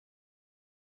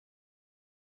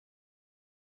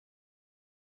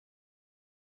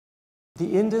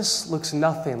The Indus looks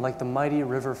nothing like the mighty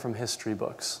river from history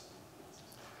books.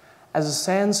 As a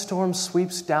sandstorm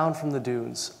sweeps down from the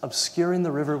dunes, obscuring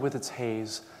the river with its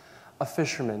haze, a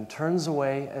fisherman turns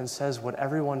away and says what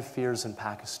everyone fears in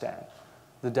Pakistan: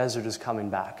 the desert is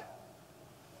coming back.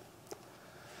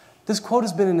 This quote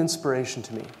has been an inspiration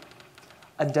to me.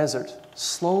 A desert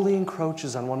slowly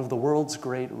encroaches on one of the world's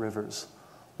great rivers,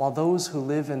 while those who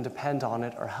live and depend on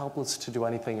it are helpless to do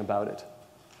anything about it.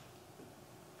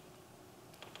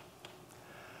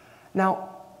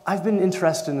 Now, I've been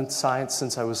interested in science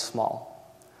since I was small.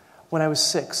 When I was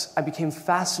 6, I became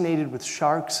fascinated with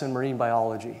sharks and marine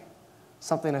biology,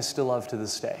 something I still love to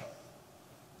this day.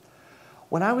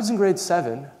 When I was in grade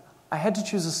 7, I had to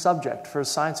choose a subject for a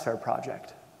science fair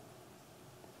project.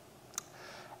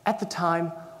 At the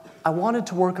time, I wanted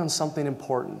to work on something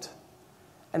important,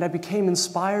 and I became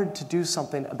inspired to do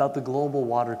something about the global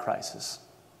water crisis.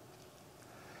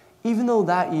 Even though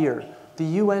that year, the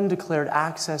UN declared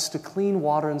access to clean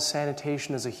water and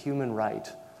sanitation as a human right,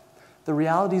 the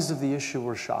realities of the issue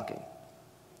were shocking.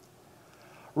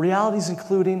 Realities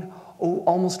including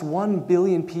almost 1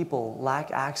 billion people lack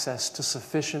access to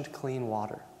sufficient clean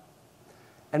water.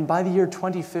 And by the year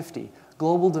 2050,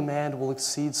 global demand will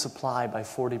exceed supply by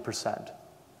 40%.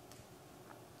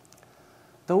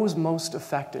 Those most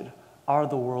affected are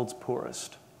the world's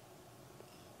poorest.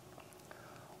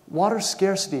 Water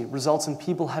scarcity results in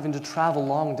people having to travel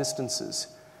long distances,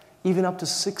 even up to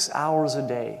 6 hours a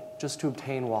day, just to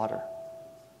obtain water.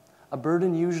 A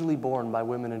burden usually borne by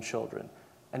women and children,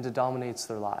 and it dominates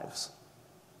their lives.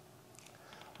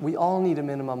 We all need a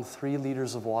minimum 3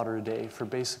 liters of water a day for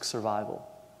basic survival.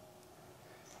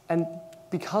 And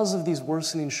because of these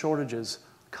worsening shortages,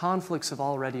 conflicts have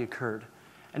already occurred,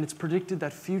 and it's predicted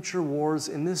that future wars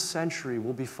in this century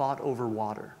will be fought over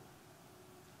water.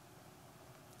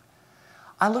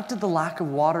 I looked at the lack of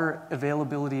water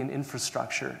availability and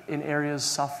infrastructure in areas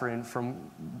suffering from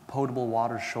potable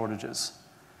water shortages.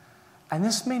 And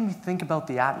this made me think about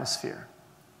the atmosphere.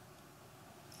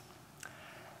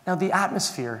 Now, the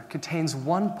atmosphere contains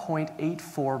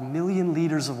 1.84 million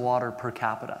liters of water per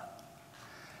capita.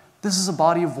 This is a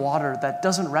body of water that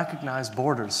doesn't recognize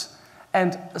borders.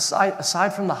 And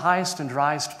aside from the highest and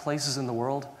driest places in the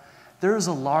world, there is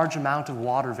a large amount of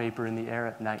water vapor in the air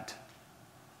at night.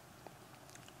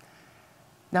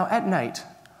 Now, at night,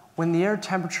 when the air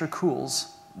temperature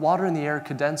cools, water in the air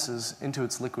condenses into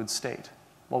its liquid state,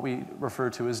 what we refer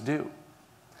to as dew.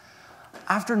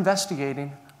 After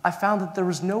investigating, I found that there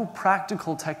was no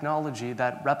practical technology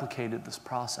that replicated this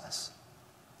process.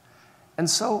 And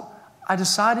so I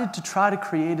decided to try to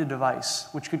create a device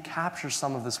which could capture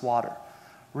some of this water,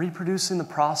 reproducing the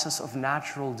process of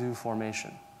natural dew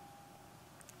formation.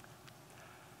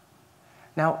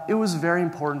 Now, it was very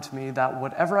important to me that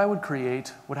whatever I would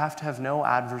create would have to have no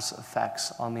adverse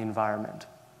effects on the environment.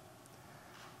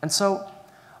 And so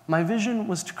my vision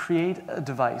was to create a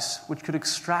device which could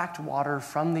extract water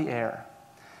from the air,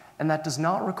 and that does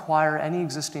not require any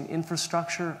existing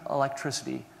infrastructure,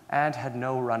 electricity, and had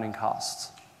no running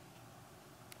costs.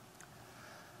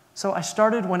 So I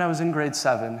started when I was in grade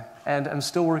 7, and I'm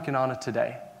still working on it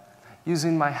today,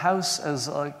 using my house as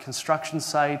a construction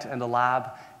site and a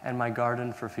lab, and my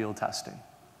garden for field testing.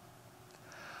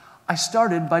 I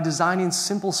started by designing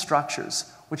simple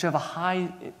structures which have a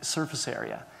high surface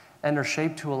area and are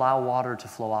shaped to allow water to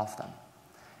flow off them.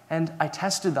 And I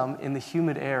tested them in the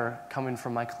humid air coming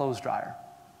from my clothes dryer,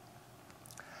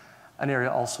 an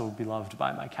area also beloved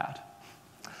by my cat.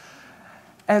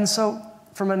 And so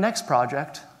for my next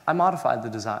project, I modified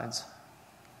the designs.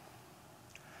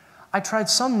 I tried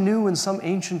some new and some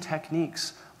ancient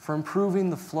techniques for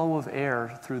improving the flow of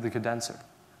air through the condenser.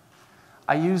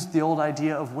 I used the old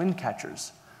idea of wind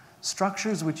catchers,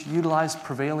 structures which utilize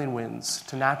prevailing winds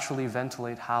to naturally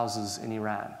ventilate houses in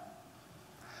Iran.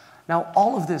 Now,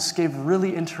 all of this gave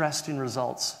really interesting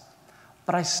results,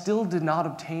 but I still did not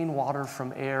obtain water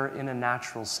from air in a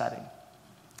natural setting.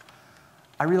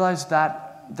 I realized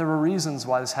that there were reasons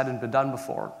why this hadn't been done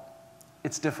before.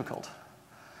 It's difficult.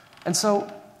 And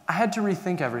so I had to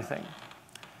rethink everything.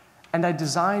 And I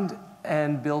designed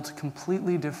and built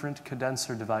completely different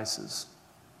condenser devices.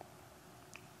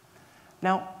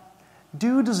 Now,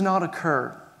 dew does not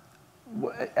occur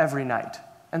every night.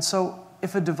 And so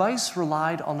if a device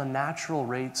relied on the natural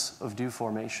rates of dew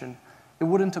formation, it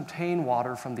wouldn't obtain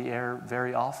water from the air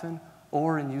very often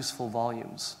or in useful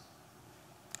volumes.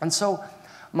 And so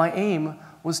my aim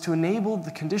was to enable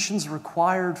the conditions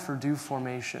required for dew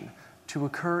formation to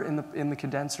occur in the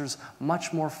condensers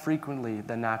much more frequently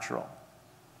than natural.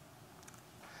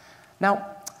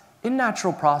 Now, in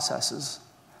natural processes,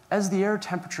 as the air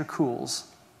temperature cools,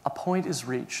 a point is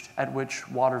reached at which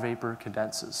water vapor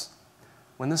condenses.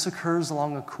 When this occurs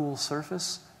along a cool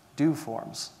surface, dew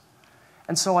forms.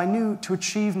 And so I knew to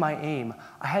achieve my aim,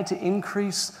 I had to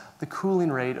increase the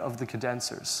cooling rate of the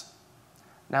condensers.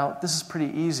 Now, this is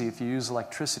pretty easy if you use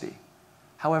electricity.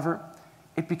 However,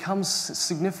 it becomes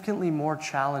significantly more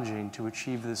challenging to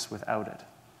achieve this without it.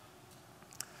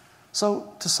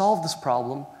 So, to solve this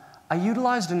problem, I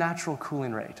utilized a natural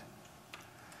cooling rate.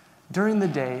 During the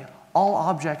day, all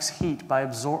objects heat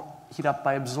up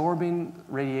by absorbing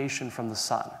radiation from the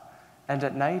sun, and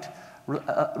at night,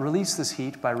 release this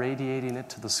heat by radiating it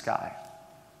to the sky.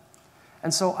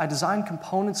 And so I designed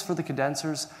components for the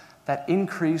condensers that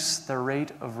increase their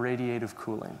rate of radiative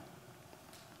cooling.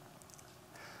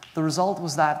 The result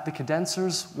was that the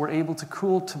condensers were able to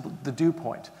cool to the dew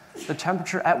point, the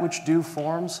temperature at which dew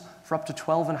forms, for up to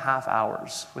 12.5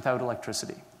 hours without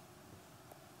electricity.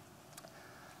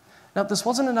 Now, this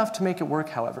wasn't enough to make it work,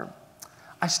 however.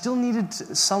 I still needed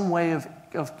some way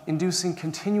of inducing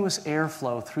continuous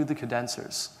airflow through the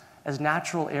condensers, as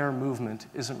natural air movement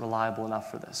isn't reliable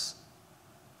enough for this.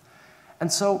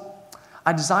 And so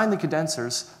I designed the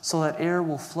condensers so that air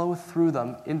will flow through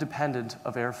them independent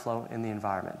of airflow in the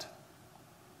environment.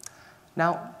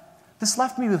 Now, this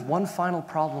left me with one final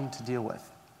problem to deal with.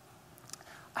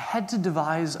 I had to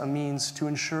devise a means to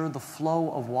ensure the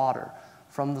flow of water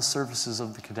from the surfaces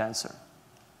of the condenser.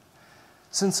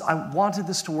 Since I wanted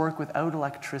this to work without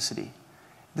electricity,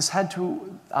 this had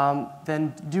to,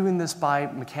 then doing this by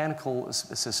mechanical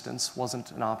assistance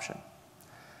wasn't an option.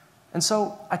 And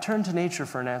so I turned to nature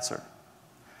for an answer.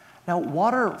 Now,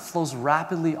 water flows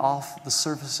rapidly off the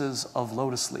surfaces of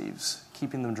lotus leaves,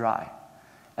 keeping them dry.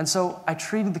 And so I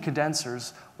treated the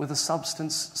condensers with a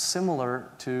substance similar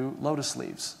to lotus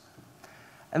leaves.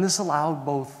 And this allowed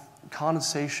both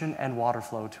condensation and water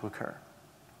flow to occur.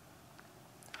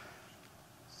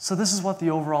 So this is what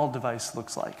the overall device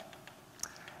looks like.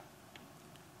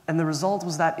 And the result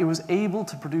was that it was able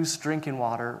to produce drinking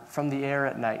water from the air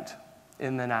at night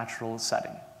in the natural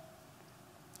setting.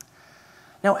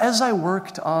 Now, as I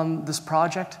worked on this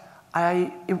project,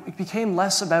 it became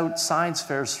less about science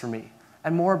fairs for me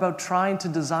and more about trying to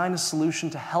design a solution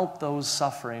to help those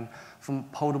suffering from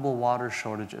potable water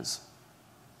shortages.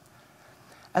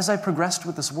 As I progressed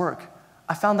with this work,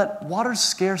 I found that water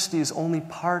scarcity is only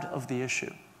part of the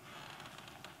issue.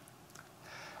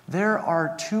 There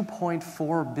are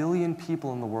 2.4 billion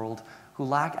people in the world who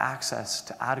lack access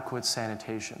to adequate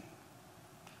sanitation.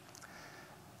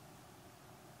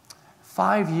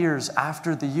 5 years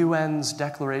after the UN's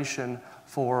declaration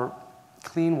for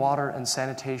clean water and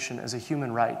sanitation as a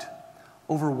human right,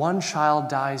 over 1 child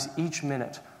dies each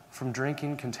minute from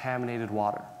drinking contaminated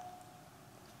water.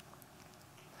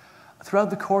 Throughout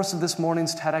the course of this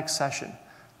morning's TEDx session,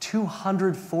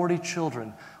 240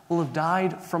 children will have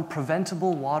died from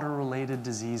preventable water-related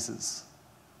diseases.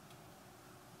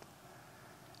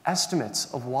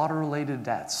 Estimates of water-related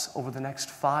deaths over the next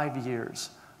 5 years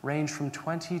range from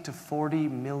 20 to 40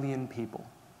 million people.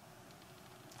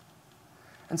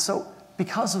 And so,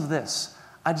 because of this,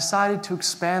 I decided to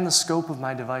expand the scope of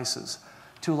my devices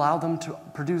to allow them to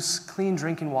produce clean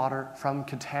drinking water from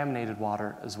contaminated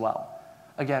water as well.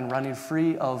 Again, running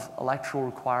free of electrical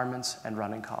requirements and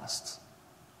running costs.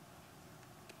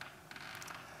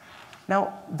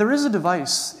 Now, there is a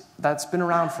device that's been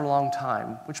around for a long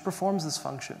time which performs this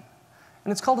function,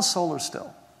 and it's called a solar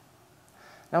still.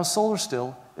 Now, a solar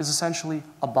still is essentially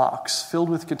a box filled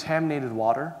with contaminated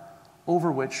water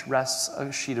over which rests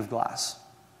a sheet of glass.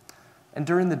 And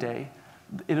during the day,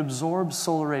 it absorbs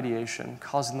solar radiation,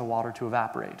 causing the water to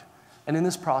evaporate. And in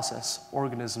this process,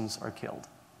 organisms are killed.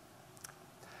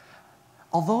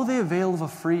 Although they avail of a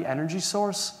free energy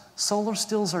source, solar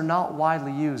stills are not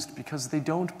widely used because they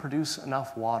don't produce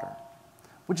enough water,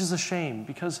 which is a shame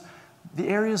because the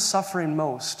areas suffering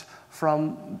most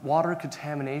from water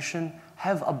contamination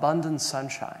have abundant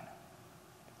sunshine.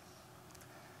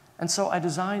 And so I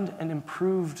designed an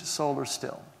improved solar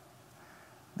still.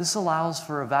 This allows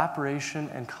for evaporation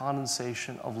and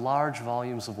condensation of large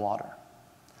volumes of water.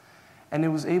 And it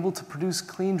was able to produce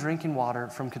clean drinking water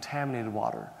from contaminated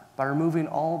water by removing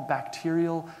all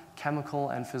bacterial, chemical,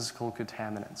 and physical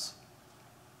contaminants.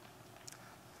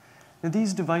 Now,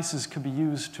 these devices could be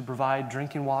used to provide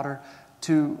drinking water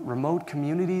to remote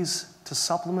communities, to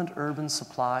supplement urban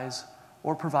supplies,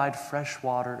 or provide fresh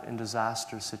water in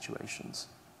disaster situations.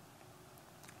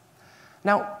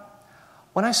 Now,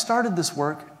 when I started this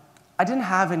work, I didn't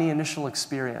have any initial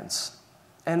experience,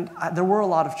 and there were a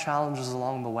lot of challenges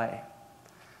along the way.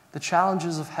 The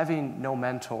challenges of having no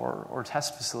mentor or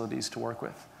test facilities to work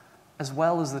with, as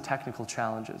well as the technical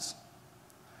challenges.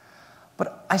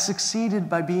 But I succeeded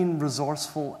by being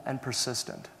resourceful and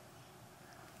persistent.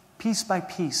 Piece by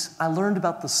piece, I learned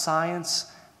about the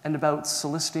science and about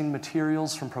soliciting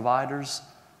materials from providers,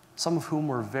 some of whom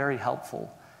were very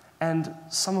helpful, and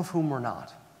some of whom were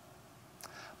not.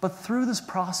 But through this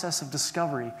process of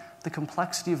discovery, the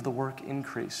complexity of the work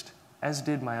increased, as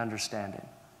did my understanding.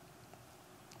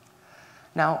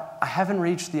 Now, I haven't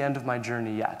reached the end of my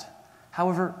journey yet.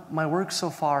 However, my work so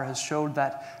far has showed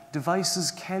that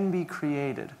devices can be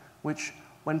created, which,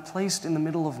 when placed in the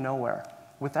middle of nowhere,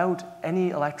 without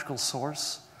any electrical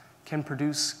source, can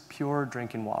produce pure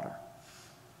drinking water.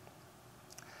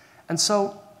 And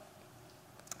so,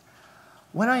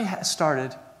 when I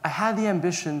started, I had the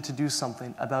ambition to do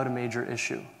something about a major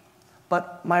issue.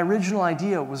 But my original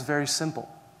idea was very simple.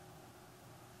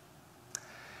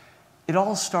 It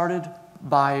all started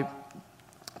by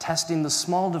testing the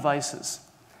small devices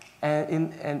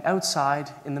and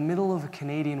outside in the middle of a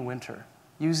Canadian winter,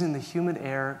 using the humid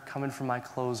air coming from my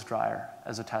clothes dryer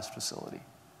as a test facility.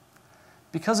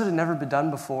 Because it had never been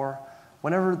done before,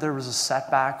 whenever there was a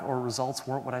setback or results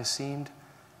weren't what I seemed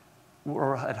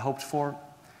or had hoped for,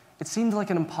 it seemed like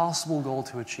an impossible goal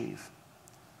to achieve.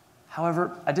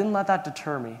 However, I didn't let that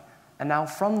deter me, and now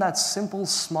from that simple,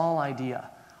 small idea,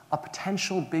 a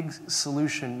potential big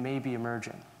solution may be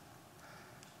emerging.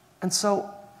 And so,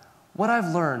 what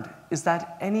I've learned is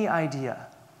that any idea,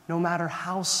 no matter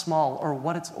how small or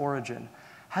what its origin,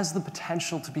 has the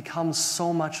potential to become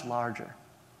so much larger.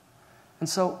 And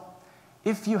so,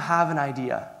 if you have an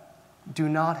idea, do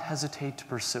not hesitate to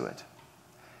pursue it.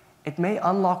 It may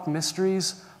unlock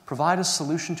mysteries, provide a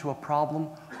solution to a problem,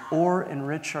 or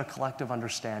enrich our collective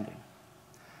understanding.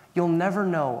 You'll never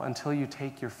know until you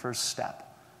take your first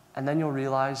step, and then you'll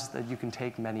realize that you can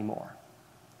take many more.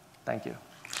 Thank you.